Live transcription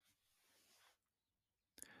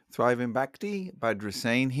Thriving Bhakti,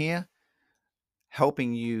 Bhadrasane here,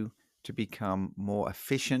 helping you to become more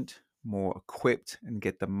efficient, more equipped, and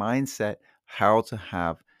get the mindset how to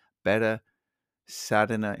have better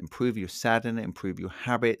sadhana, improve your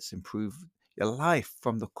habits, improve your life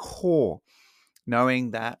from the core,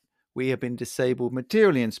 knowing that we have been disabled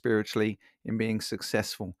materially and spiritually in being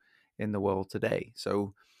successful in the world today.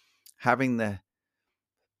 So having the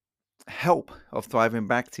help of Thriving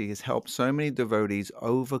Bhakti has helped so many devotees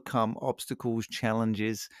overcome obstacles,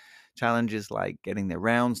 challenges like getting their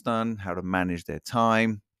rounds done, how to manage their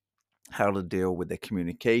time, how to deal with their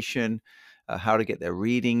communication, how to get their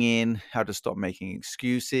reading in, how to stop making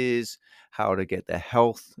excuses, how to get their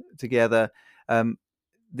health together.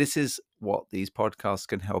 This is what these podcasts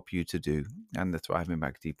can help you to do, and the Thriving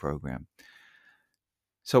Bhakti program.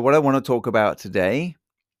 So what I want to talk about today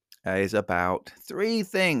is about three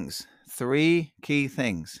key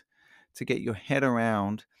things to get your head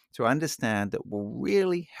around, to understand, that will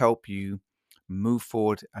really help you move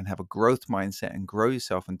forward and have a growth mindset and grow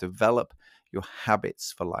yourself and develop your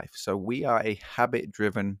habits for life. So we are a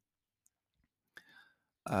habit-driven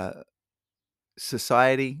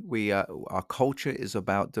society. Our culture is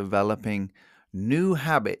about developing new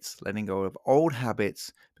habits, letting go of old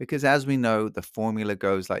habits, because as we know, the formula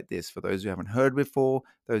goes like this. For those who haven't heard before,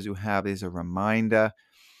 those who have, is a reminder.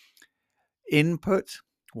 Input,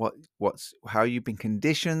 what's how you've been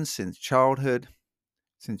conditioned since childhood,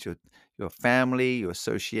 since your family, your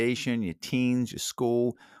association, your teens, your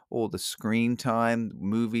school, all the screen time,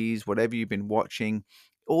 movies, whatever you've been watching,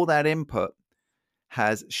 all that input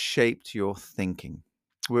has shaped your thinking.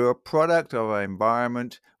 We're a product of our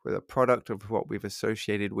environment. We're a product of what we've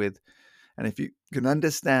associated with. And if you can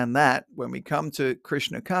understand that, when we come to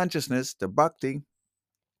Krishna consciousness, to Bhakti,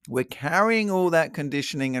 we're carrying all that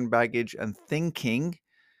conditioning and baggage and thinking,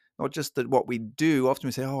 not just that what we do. Often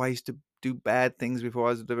we say, oh, I used to do bad things before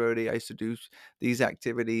I was a devotee. I used to do these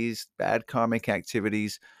activities, bad karmic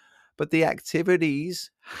activities. But the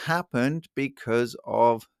activities happened because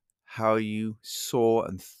of how you saw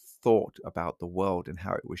and thought about the world and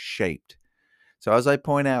how it was shaped. So as I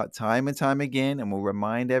point out time and time again, and will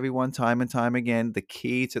remind everyone time and time again, the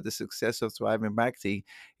key to the success of Thriving Bhakti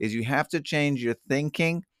is you have to change your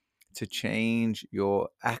thinking to change your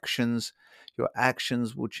actions. Your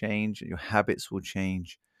actions will change, your habits will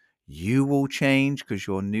change. You will change because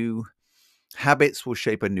your new habits will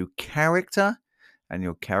shape a new character, and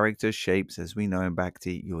your character shapes, as we know in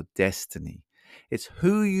Bhakti, your destiny. It's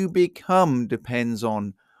who you become depends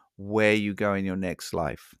on where you go in your next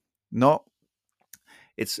life. Not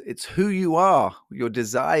it's who you are, your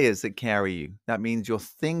desires that carry you. That means your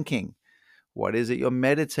thinking. What is it you're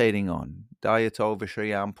meditating on? Dayato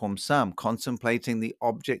Vishayam Pumsam, contemplating the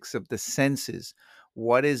objects of the senses.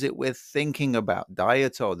 What is it we're thinking about?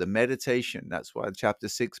 Dayato, the meditation. That's why chapter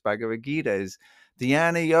 6 Bhagavad Gita is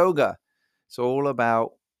Dhyana Yoga. It's all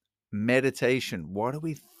about meditation. What are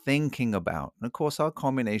we thinking about? And of course, our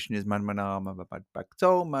combination is Manmanama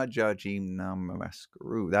Bhakto Majajim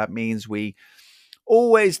Namaskuru. That means we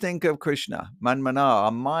always think of Krishna, Manmana.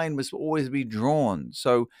 Our mind must always be drawn.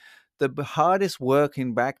 So the hardest work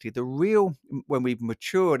in Bhakti, when we've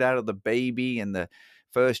matured out of the baby and the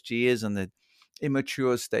first years and the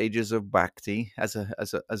immature stages of Bhakti as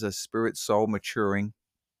a spirit soul maturing,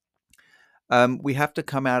 we have to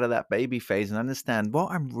come out of that baby phase and understand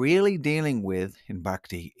what I'm really dealing with in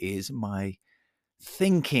Bhakti is my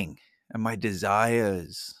thinking and my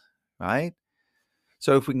desires, right?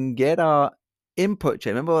 So if we can get our input,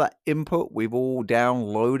 remember that input we've all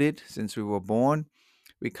downloaded since we were born?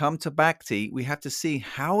 We come to Bhakti, we have to see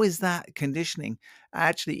how is that conditioning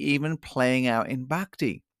actually even playing out in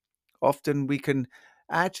Bhakti. Often we can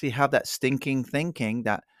actually have that stinking thinking,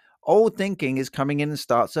 that old thinking is coming in and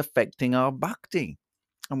starts affecting our Bhakti.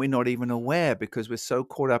 And we're not even aware because we're so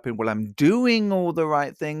caught up in, well, I'm doing all the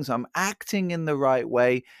right things. I'm acting in the right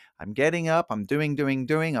way. I'm getting up. I'm doing.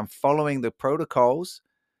 I'm following the protocols.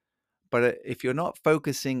 But if you're not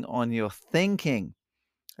focusing on your thinking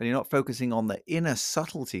and you're not focusing on the inner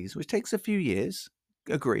subtleties, which takes a few years,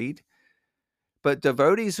 agreed. But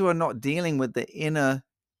devotees who are not dealing with the inner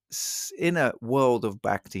world of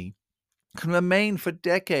Bhakti can remain for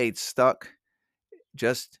decades stuck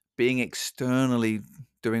just being externally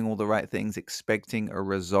doing all the right things, expecting a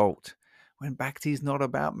result. When Bhakti is not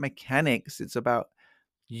about mechanics, it's about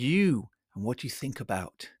you and what you think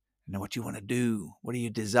about and what you want to do. What are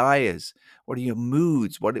your desires? What are your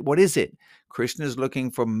moods? What is it? Krishna is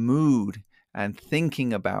looking for mood and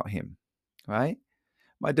thinking about him, right?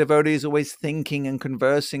 My devotees are always thinking and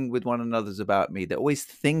conversing with one another about me. They're always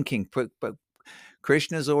thinking, but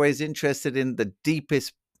Krishna is always interested in the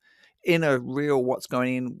deepest inner real what's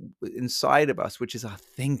going in inside of us, which is our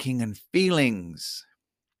thinking and feelings.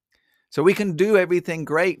 So we can do everything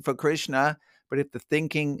great for Krishna, but if the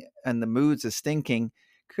thinking and the moods are stinking,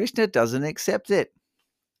 Krishna doesn't accept it.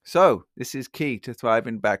 So this is key to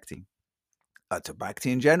thriving Bhakti. To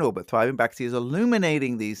Bhakti in general, but thriving Bhakti is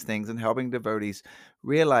illuminating these things and helping devotees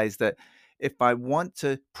realize that if I want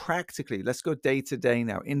to practically, let's go day to day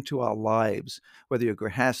now into our lives, whether you're a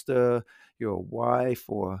grihasta, you're a wife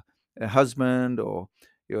or a husband, or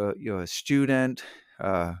you're a student,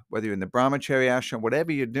 whether you're in the brahmachari ashram,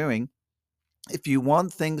 whatever you're doing, if you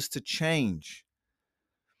want things to change,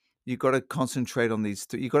 you've got to concentrate on these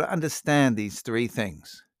you've got to understand these three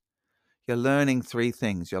things. You're learning three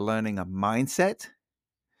things. You're learning a mindset.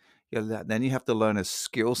 Then you have to learn a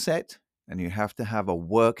skill set, and you have to have a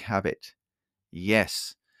work habit.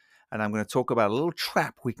 Yes. And I'm going to talk about a little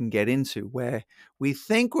trap we can get into where we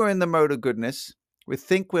think we're in the mode of goodness. We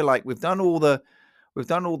think we're like, we've done all the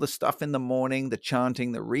stuff in the morning, the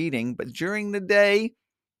chanting, the reading, but during the day,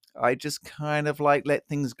 I just kind of like let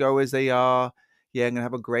things go as they are. Yeah, I'm going to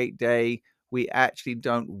have a great day. We actually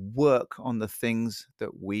don't work on the things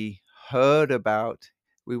that we heard about.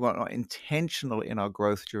 We weren't not intentional in our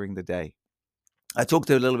growth during the day. I talked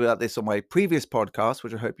a little bit about this on my previous podcast,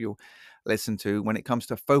 which I hope you'll listen to, when it comes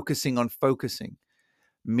to focusing on focusing,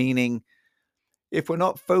 meaning if we're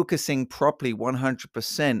not focusing properly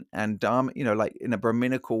 100% and, like in a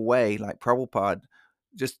Brahminical way, like Prabhupada,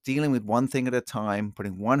 just dealing with one thing at a time,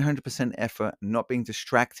 putting 100% effort, and not being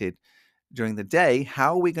distracted during the day,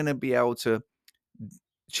 how are we going to be able to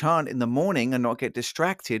chant in the morning and not get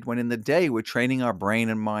distracted when in the day we're training our brain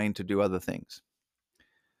and mind to do other things?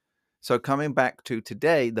 So coming back to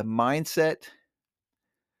today, the mindset,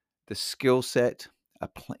 the skill set,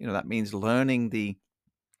 that means learning the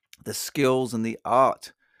skills and the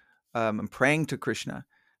art, and praying to Krishna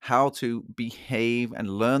how to behave and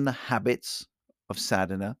learn the habits of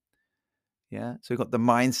sadhana. Yeah. So you've got the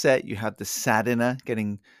mindset, you have the sadhana,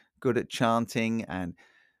 getting good at chanting and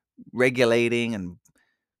regulating and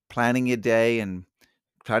planning your day and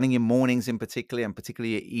planning your mornings in particular, and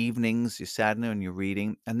particularly your evenings, your sadhana and your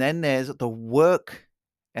reading. And then there's the work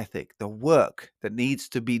ethic, the work that needs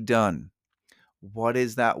to be done. What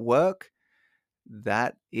is that work?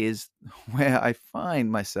 That is where I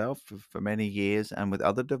find myself for many years, and with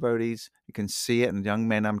other devotees. You can see it in young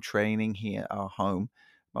men I'm training here at our home,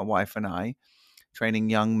 my wife and I, training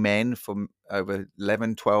young men from over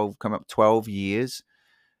 11, 12, come up 12 years.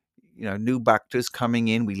 New bhaktas coming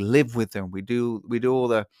in. We live with them. We do all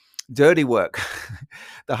the dirty work,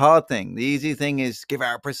 the hard thing. The easy thing is give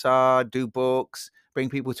out prasad, do books, bring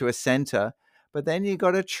people to a center. But then you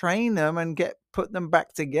got to train them and put them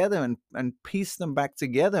back together and piece them back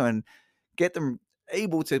together and get them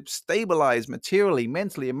able to stabilize materially,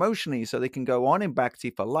 mentally, emotionally, so they can go on in bhakti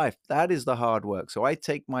for life. That is the hard work. So I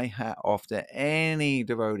take my hat off to any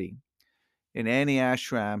devotee in any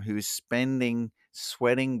ashram who's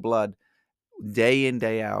sweating blood day in,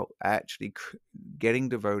 day out, actually getting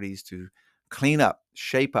devotees to clean up,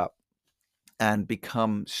 shape up, and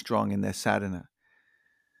become strong in their sadhana.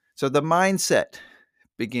 So the mindset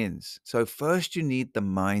begins. So first you need the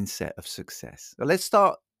mindset of success. So let's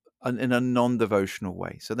start in a non-devotional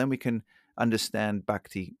way. So then we can understand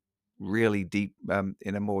bhakti really deep,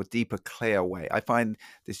 in a more deeper, clear way. I find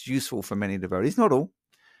this useful for many devotees, not all.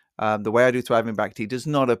 The way I do thriving bhakti does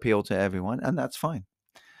not appeal to everyone, and that's fine.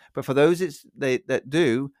 But for those that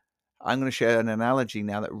do, I'm going to share an analogy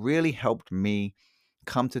now that really helped me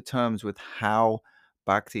come to terms with how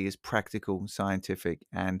bhakti is practical, scientific,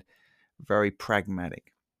 and very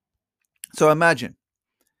pragmatic. So imagine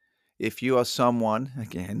if you are someone,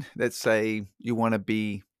 again, let's say you want to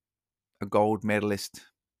be a gold medalist.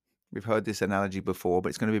 We've heard this analogy before, but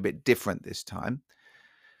it's going to be a bit different this time.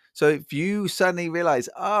 So if you suddenly realize,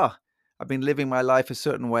 I've been living my life a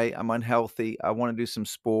certain way, I'm unhealthy, I want to do some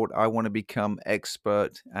sport, I want to become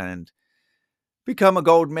expert and become a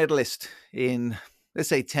gold medalist in, let's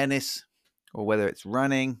say, tennis, or whether it's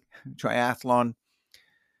running, triathlon.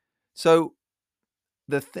 So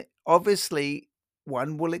obviously,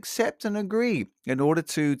 one will accept and agree. In order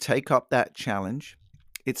to take up that challenge,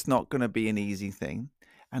 it's not going to be an easy thing,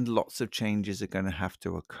 and lots of changes are going to have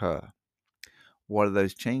to occur. What are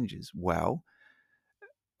those changes? Well,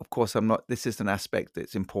 of course, this is an aspect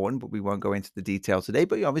that's important, but we won't go into the details today.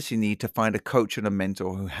 But you obviously need to find a coach and a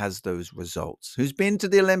mentor who has those results, who's been to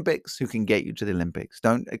the Olympics, who can get you to the Olympics.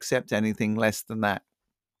 Don't accept anything less than that.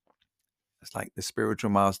 It's like the spiritual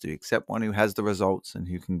master. You accept one who has the results and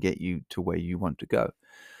who can get you to where you want to go.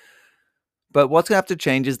 But what's going to have to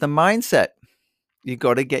change is the mindset. You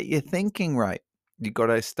got to get your thinking right. You got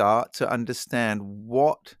to start to understand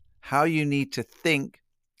how you need to think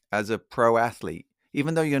as a pro athlete.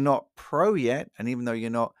 Even though you're not pro yet, and even though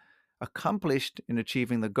you're not accomplished in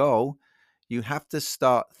achieving the goal, you have to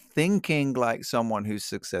start thinking like someone who's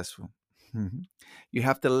successful. You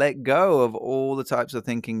have to let go of all the types of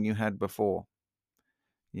thinking you had before.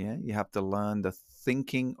 Yeah, you have to learn the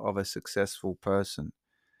thinking of a successful person,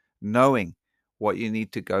 knowing what you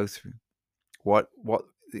need to go through, what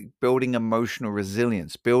building emotional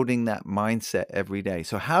resilience, building that mindset every day.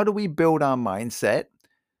 So how do we build our mindset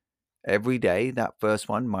every day? That first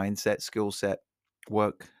one, mindset, skill set,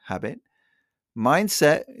 work habit.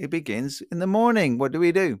 Mindset, it begins in the morning. What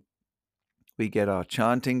do? We get our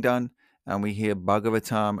chanting done and we hear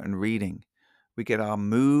Bhagavatam and reading. We get our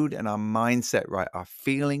mood and our mindset right, our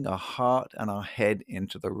feeling, our heart, and our head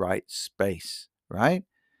into the right space, right?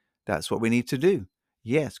 That's what we need to do.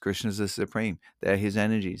 Yes, Krishna is the supreme. They're his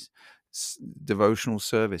energies. Devotional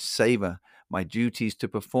service, seva, my duties to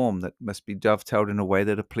perform that must be dovetailed in a way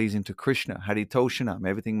that are pleasing to Krishna. Haritoshanam,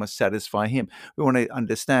 everything must satisfy him. We want to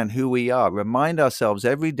understand who we are, remind ourselves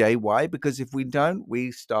every day. Why? Because if we don't,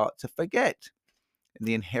 we start to forget. In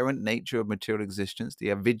the inherent nature of material existence, the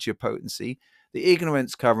avidya potency, the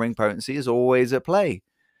ignorance covering potency is always at play.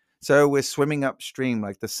 So we're swimming upstream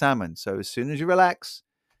like the salmon. So as soon as you relax,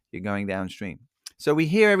 you're going downstream. So we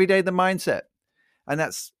hear every day the mindset, and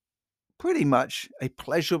that's pretty much a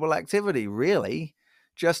pleasurable activity, really,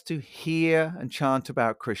 just to hear and chant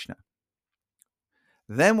about Krishna.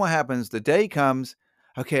 Then what happens? The day comes.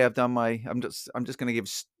 Okay, I'm just going to give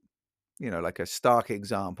like a stark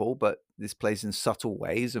example, but this plays in subtle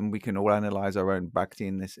ways, and we can all analyze our own bhakti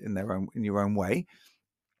in your own way.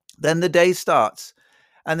 Then the day starts,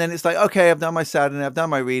 and then it's like, okay, I've done my sadhana, I've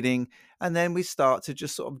done my reading, and then we start to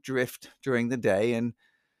just sort of drift during the day, and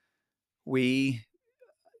we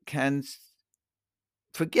can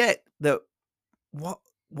forget that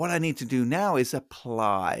what I need to do now is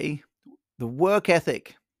apply the work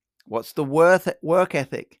ethic. What's the work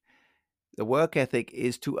ethic? The work ethic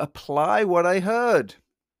is to apply what I heard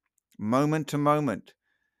moment to moment,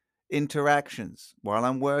 interactions while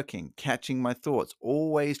I'm working, catching my thoughts,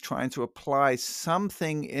 always trying to apply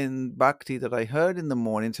something in bhakti that I heard in the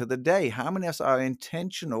morning to the day. How many of us are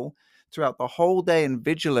intentional throughout the whole day and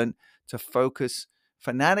vigilant to focus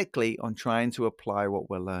fanatically on trying to apply what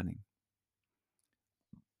we're learning?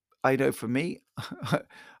 I know for me,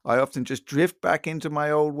 I often just drift back into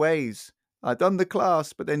my old ways. I've done the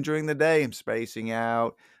class, but then during the day I'm spacing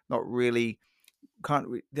out, not really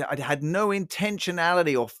I had no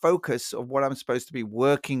intentionality or focus of what I'm supposed to be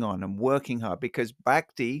working on and working hard, because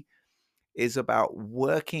bhakti is about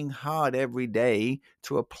working hard every day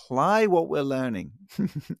to apply what we're learning.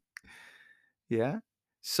 Yeah.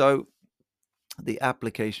 So the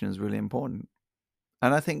application is really important.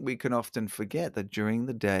 And I think we can often forget that during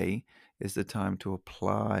the day is the time to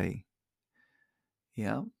apply.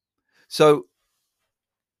 Yeah. So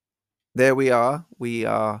there we are.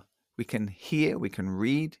 We can hear, we can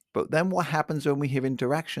read, but then what happens when we have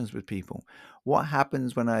interactions with people? What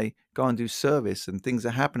happens when I go and do service and things are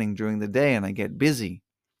happening during the day and I get busy?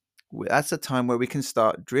 That's a time where we can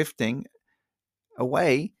start drifting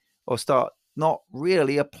away or start not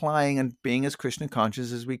really applying and being as Krishna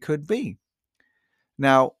conscious as we could be.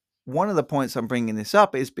 Now, one of the points I'm bringing this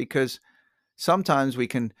up is because sometimes we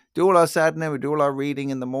can do all our sadhana, we do all our reading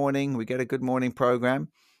in the morning, we get a good morning program,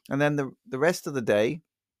 and then the rest of the day,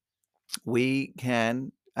 we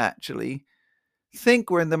can actually think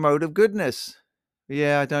we're in the mode of goodness.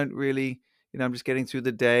 Yeah, I don't really, I'm just getting through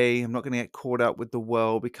the day. I'm not going to get caught up with the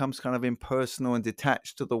world. Becomes kind of impersonal and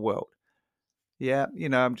detached to the world. Yeah,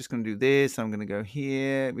 I'm just going to do this. I'm going to go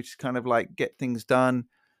here, which is kind of like get things done.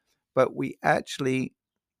 But we actually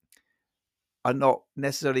are not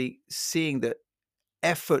necessarily seeing that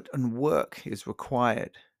effort and work is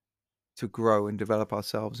required to grow and develop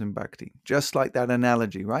ourselves in bhakti. Just like that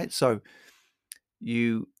analogy, right? So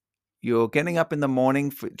you're getting up in the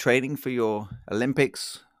morning for training for your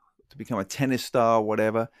Olympics, to become a tennis star,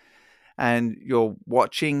 whatever, and you're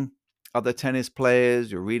watching other tennis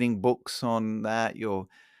players, you're reading books on that, you're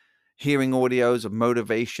hearing audios of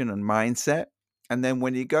motivation and mindset. And then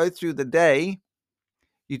when you go through the day,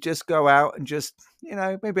 you just go out and just,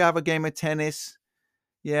 maybe have a game of tennis.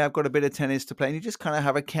 Yeah, I've got a bit of tennis to play. And you just kind of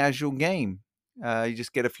have a casual game. You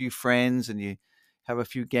just get a few friends and you have a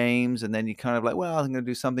few games, and then you kind of like, well, I'm going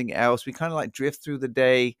to do something else. We kind of like drift through the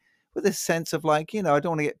day with a sense of like, I don't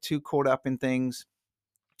want to get too caught up in things.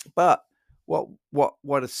 But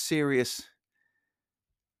what a serious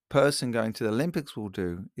person going to the Olympics will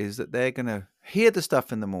do is that they're going to hear the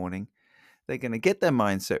stuff in the morning. they're going to get their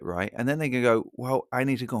mindset right, and then they're going to go, well, I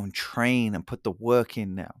need to go and train and put the work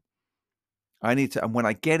in now. I need to, and when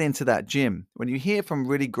I get into that gym, when you hear from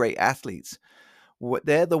really great athletes,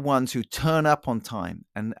 they're the ones who turn up on time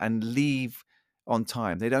and leave on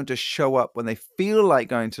time. They don't just show up when they feel like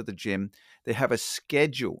going to the gym. They have a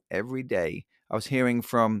schedule every day. I was hearing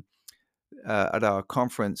from at our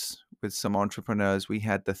conference with some entrepreneurs. We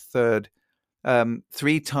had the third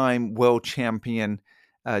three-time world champion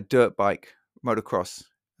dirt bike motocross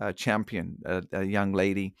champion, a young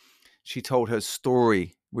lady. She told her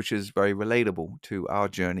story, which is very relatable to our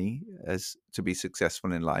journey as to be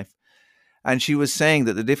successful in life. And she was saying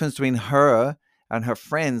that the difference between her and her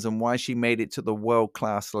friends and why she made it to the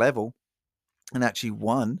world-class level and actually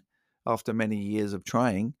won after many years of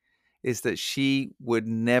trying is that she would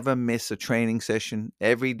never miss a training session.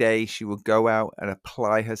 Every day she would go out and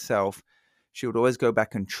apply herself. She would always go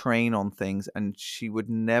back and train on things, and she would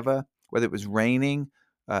never, whether it was raining,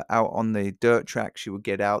 out on the dirt track, she would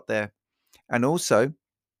get out there. And also,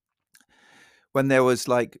 when there was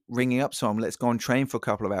like ringing up someone, let's go and train for a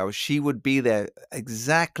couple of hours, she would be there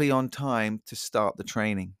exactly on time to start the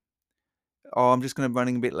training. Oh, I'm just going to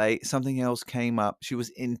running a bit late. Something else came up. She was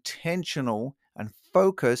intentional and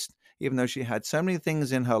focused, even though she had so many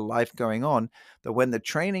things in her life going on, that when the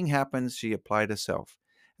training happens, she applied herself.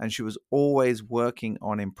 And she was always working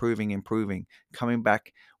on improving, coming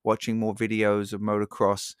back, watching more videos of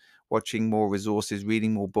motocross, watching more resources,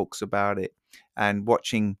 reading more books about it, and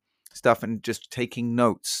watching stuff and just taking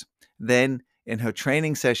notes. Then in her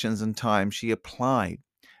training sessions and time, she applied.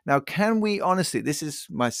 Now, can we honestly, this is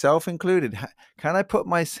myself included, can I put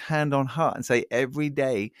my hand on heart and say every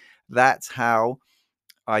day that's how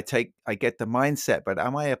I get the mindset, but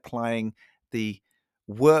am I applying the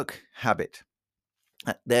work habit?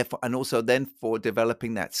 Therefore, and also then for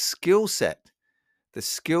developing that skill set, the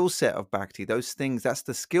skill set of Bhakti, those things, that's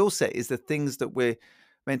the skill set, is the things that we're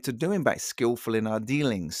meant to do in Bhakti, skillful in our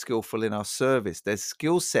dealings, skillful in our service. There's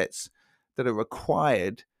skill sets that are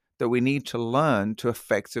required that we need to learn to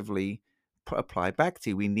effectively apply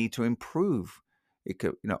Bhakti. We need to improve. It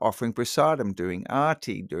could, offering prasadam, doing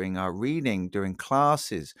arti, doing our reading, doing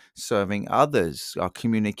classes, serving others, our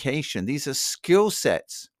communication. These are skill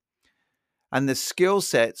sets. And the skill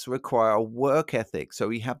sets require a work ethic. So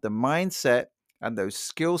we have the mindset and those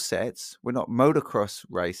skill sets. We're not motocross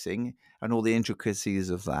racing and all the intricacies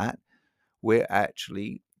of that. We're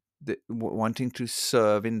actually wanting to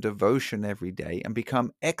serve in devotion every day and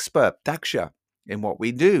become expert, daksha, in what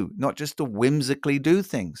we do, not just to whimsically do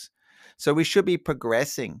things. So we should be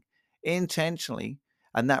progressing intentionally,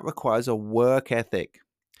 and that requires a work ethic.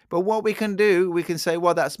 But what we can do, we can say,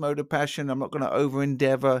 well, that's mode of passion. I'm not going to over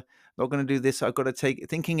endeavor. I'm not going to do this. I've got to take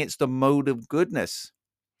thinking it's the mode of goodness.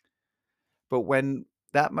 But when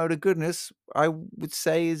that mode of goodness, I would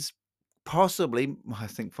say, is possibly, I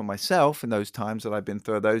think for myself in those times that I've been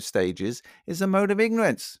through those stages, is a mode of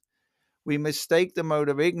ignorance. We mistake the mode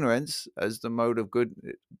of ignorance as the mode of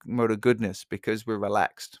goodness because we're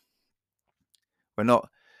relaxed. We're not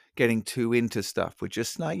getting too into stuff. We're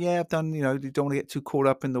just like, yeah, I've done, you don't want to get too caught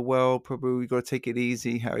up in the world. Prabhu, we got to take it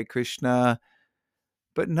easy. Hare Krishna.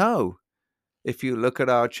 But no, if you look at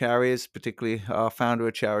our acharyas, particularly our founder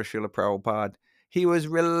Acharya Srila Prabhupada, he was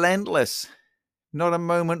relentless. Not a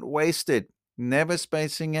moment wasted, never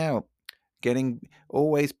spacing out,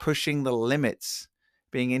 always pushing the limits,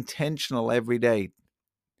 being intentional every day,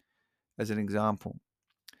 as an example.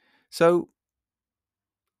 So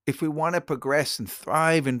if we want to progress and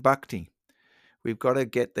thrive in bhakti, we've got to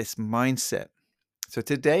get this mindset. So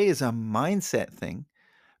today is a mindset thing,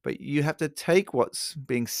 but you have to take what's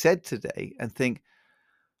being said today and think,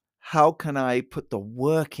 how can I put the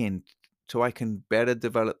work in so I can better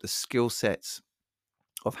develop the skill sets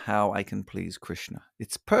of how I can please Krishna?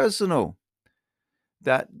 It's personal.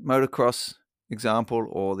 That motocross example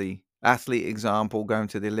or the athlete example going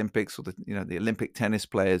to the Olympics, or the Olympic tennis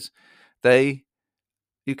players,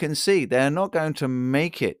 you can see they're not going to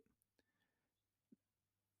make it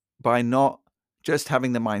by not just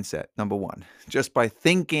having the mindset, number one, just by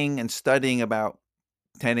thinking and studying about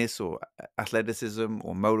tennis or athleticism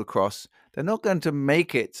or motocross. They're not going to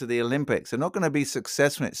make it to the Olympics. They're not going to be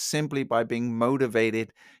successful in it simply by being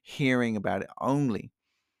motivated, hearing about it only.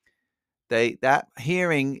 That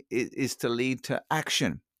hearing is to lead to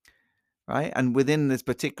action, right? And within this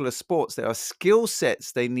particular sports, there are skill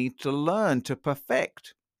sets they need to learn to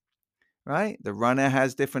perfect, right? The runner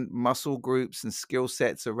has different muscle groups and skill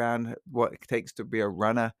sets around what it takes to be a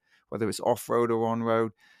runner, whether it's off-road or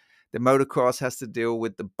on-road. The motocross has to deal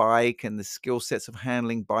with the bike and the skill sets of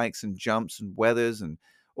handling bikes and jumps and weathers and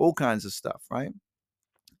all kinds of stuff, right?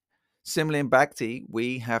 Similarly, in Bhakti,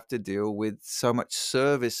 we have to deal with so much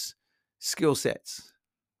service skill sets,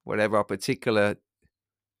 whatever our particular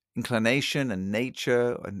inclination and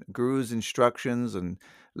nature and guru's instructions and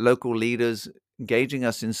local leaders engaging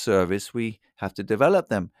us in service, we have to develop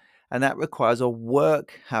them. And that requires a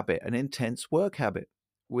work habit, an intense work habit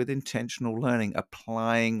with intentional learning,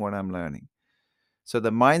 applying what I'm learning. So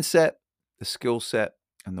the mindset, the skill set,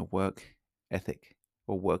 and the work ethic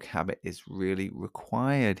or work habit is really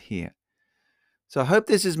required here. So I hope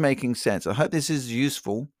this is making sense. I hope this is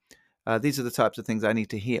useful. These are the types of things I need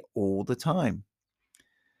to hear all the time.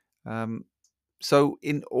 Um, so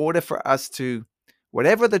in order for us to,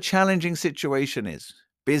 whatever the challenging situation is,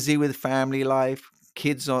 busy with family life,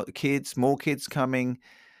 kids, more kids coming,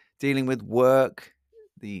 dealing with work,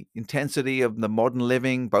 the intensity of the modern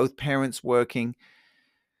living, both parents working,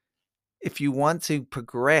 if you want to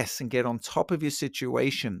progress and get on top of your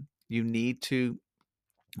situation, you need to,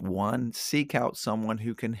 one, seek out someone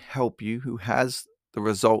who can help you, who has the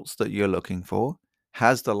results that you're looking for,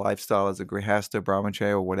 has the lifestyle as a grihasta,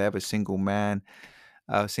 brahmacharya, or whatever, single man,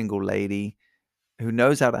 single lady, who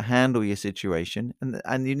knows how to handle your situation.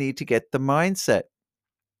 And you need to get the mindset.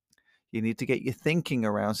 You need to get your thinking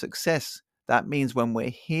around success. That means when we're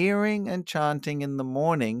hearing and chanting in the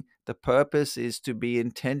morning, the purpose is to be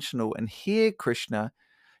intentional and hear Krishna,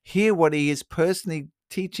 hear what he is personally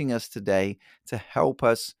teaching us today to help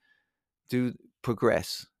us do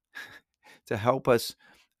progress, to help us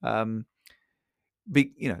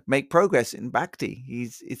make progress in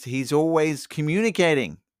bhakti. He's always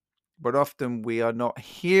communicating, but often we are not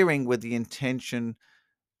hearing with the intention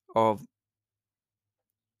of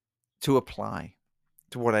to apply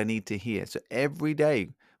to what I need to hear. So every day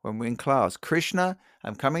when we're in class, Krishna,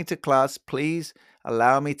 I'm coming to class. Please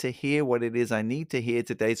allow me to hear what it is I need to hear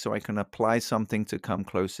today so I can apply something to come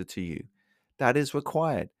closer to you. That is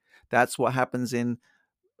required. That's what happens in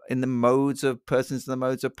the modes of persons, in the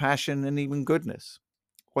modes of passion and even goodness.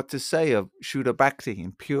 What to say of Shuddha Bhakti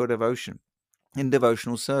in pure devotion, in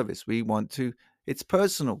devotional service. We want to, it's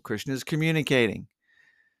personal. Krishna is communicating.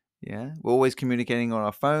 Yeah, we're always communicating on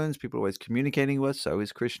our phones. People are always communicating with us. So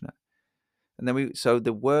is Krishna. And then so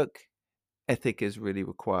the work ethic is really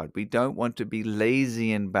required. We don't want to be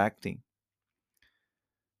lazy in bhakti.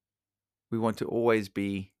 We want to always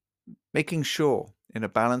be making sure in a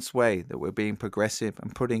balanced way that we're being progressive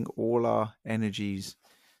and putting all our energies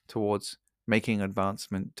towards making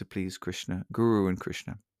advancement to please Krishna, Guru and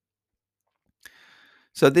Krishna.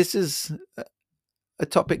 So this is a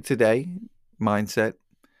topic today: mindset,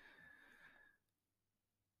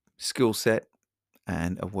 skill set,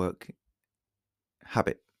 and a work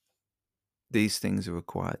habit. These things are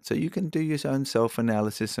required. So you can do your own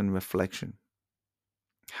self-analysis and reflection.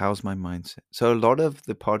 How's my mindset? So a lot of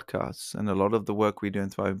the podcasts and a lot of the work we do in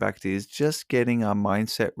Thriving Bhakti is just getting our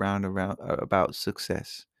mindset round around about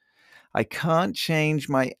success. I can't change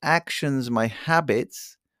my actions, my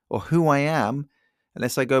habits, or who I am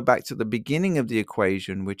unless I go back to the beginning of the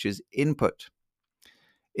equation, which is input.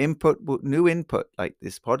 New input, like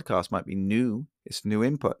this podcast might be new, it's new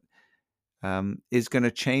input, is going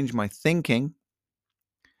to change my thinking.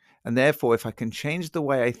 And therefore, if I can change the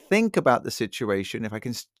way I think about the situation, if I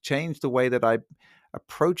can change the way that I'm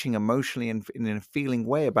approaching emotionally and in a feeling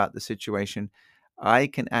way about the situation, I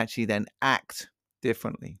can actually then act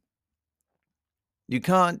differently. You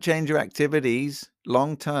can't change your activities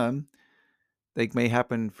long term. They may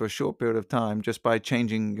happen for a short period of time just by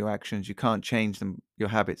changing your actions. You can't change your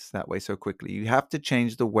habits that way so quickly. You have to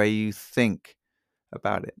change the way you think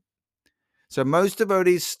about it. So most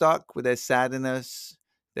devotees stuck with their sadness,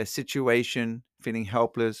 their situation, feeling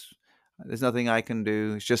helpless. There's nothing I can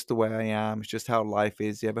do. It's just the way I am. It's just how life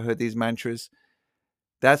is. You ever heard these mantras?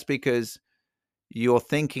 That's because your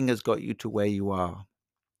thinking has got you to where you are.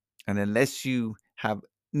 And unless you have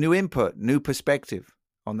new input, new perspective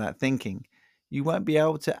on that thinking, you won't be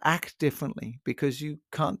able to act differently because you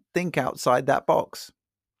can't think outside that box.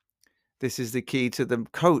 This is the key to the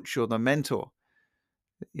coach or the mentor.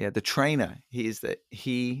 Yeah, the trainer.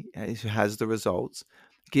 He has the results,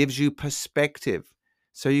 gives you perspective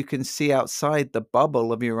so you can see outside the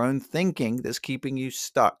bubble of your own thinking that's keeping you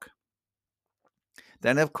stuck.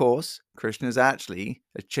 Then, of course, Krishna is actually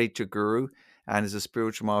a Chaitya Guru and as a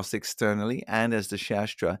spiritual master externally and as the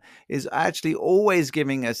Shastra is actually always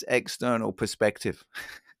giving us external perspective.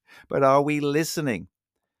 But are we listening?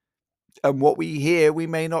 And what we hear, we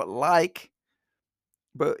may not like,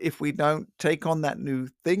 but if we don't take on that new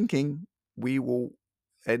thinking, we will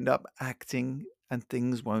end up acting and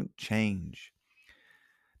things won't change.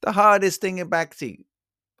 The hardest thing in Bhakti,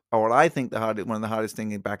 or what I think one of the hardest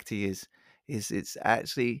things in Bhakti is it's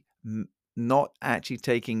actually n- not actually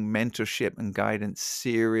taking mentorship and guidance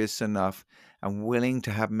serious enough and willing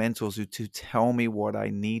to have mentors who to tell me what I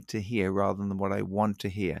need to hear rather than what I want to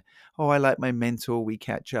hear. Oh, I like my mentor, we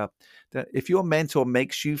catch up. If your mentor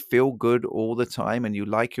makes you feel good all the time and you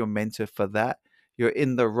like your mentor for that, you're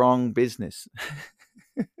in the wrong business.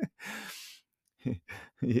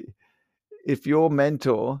 If your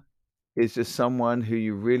mentor is just someone who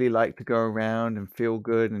you really like to go around and feel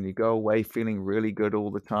good and you go away feeling really good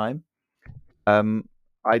all the time, um,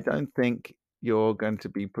 I don't think you're going to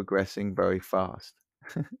be progressing very fast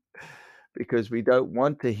because we don't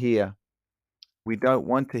want to hear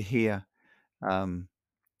um,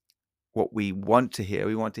 what we want to hear.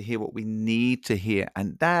 We want to hear what we need to hear,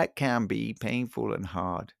 and that can be painful and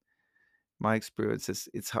hard. My experience is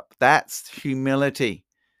that's humility.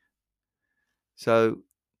 So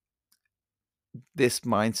this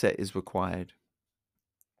mindset is required.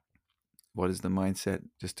 What is the mindset?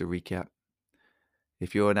 Just to recap,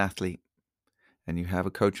 if you're an athlete and you have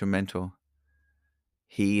a coach or mentor,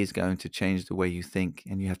 he is going to change the way you think,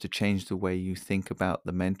 and you have to change the way you think about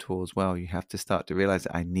the mentor as well. You have to start to realize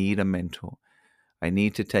that I need a mentor. I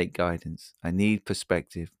need to take guidance. I need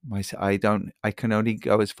perspective. I can only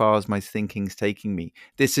go as far as my thinking's taking me.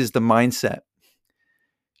 This is the mindset.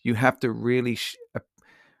 You have to really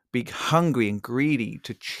be hungry and greedy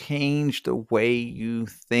to change the way you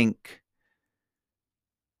think.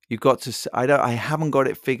 You got to. I haven't got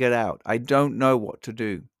it figured out. I don't know what to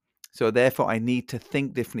do. So therefore, I need to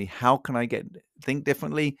think differently. How can I think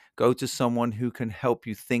differently? Go to someone who can help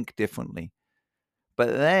you think differently. But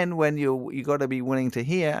then, when you got to be willing to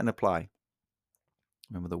hear and apply.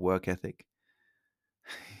 Remember the work ethic.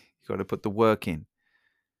 You got to put the work in.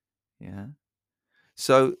 Yeah.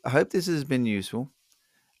 So I hope this has been useful.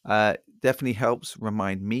 Definitely helps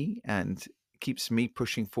remind me and keeps me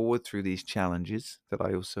pushing forward through these challenges that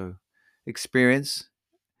I also experience.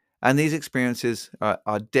 And these experiences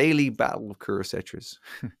are daily battle of Kuroshetras.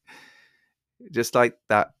 Just like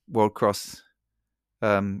that motocross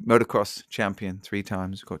champion 3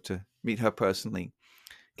 times, got to meet her personally,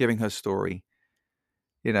 giving her story.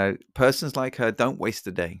 Persons like her don't waste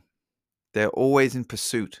a day. They're always in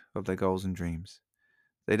pursuit of their goals and dreams.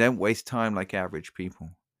 They don't waste time like average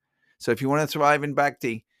people. So if you want to thrive in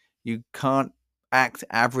Bhakti, you can't act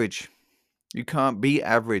average. You can't be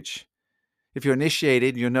average. If you're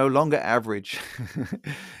initiated, you're no longer average.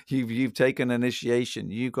 You've taken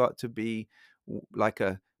initiation. You got to be like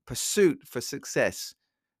a pursuit for success.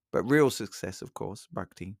 But real success, of course,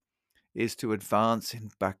 Bhakti, is to advance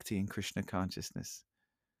in Bhakti and Krishna consciousness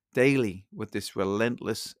daily with this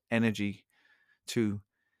relentless energy to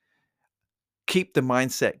keep the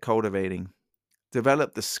mindset cultivating,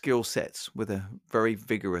 develop the skill sets with a very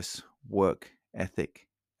vigorous work ethic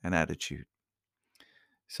and attitude.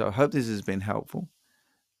 So I hope this has been helpful.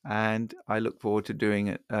 And I look forward to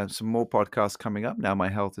doing some more podcasts coming up. Now my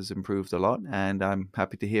health has improved a lot, and I'm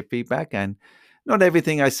happy to hear feedback. And not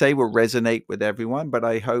everything I say will resonate with everyone, but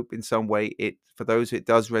I hope in some way for those it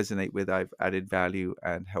does resonate with, I've added value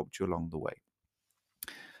and helped you along the way.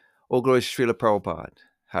 All glory to Srila Prabhupada.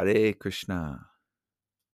 Hare Krishna.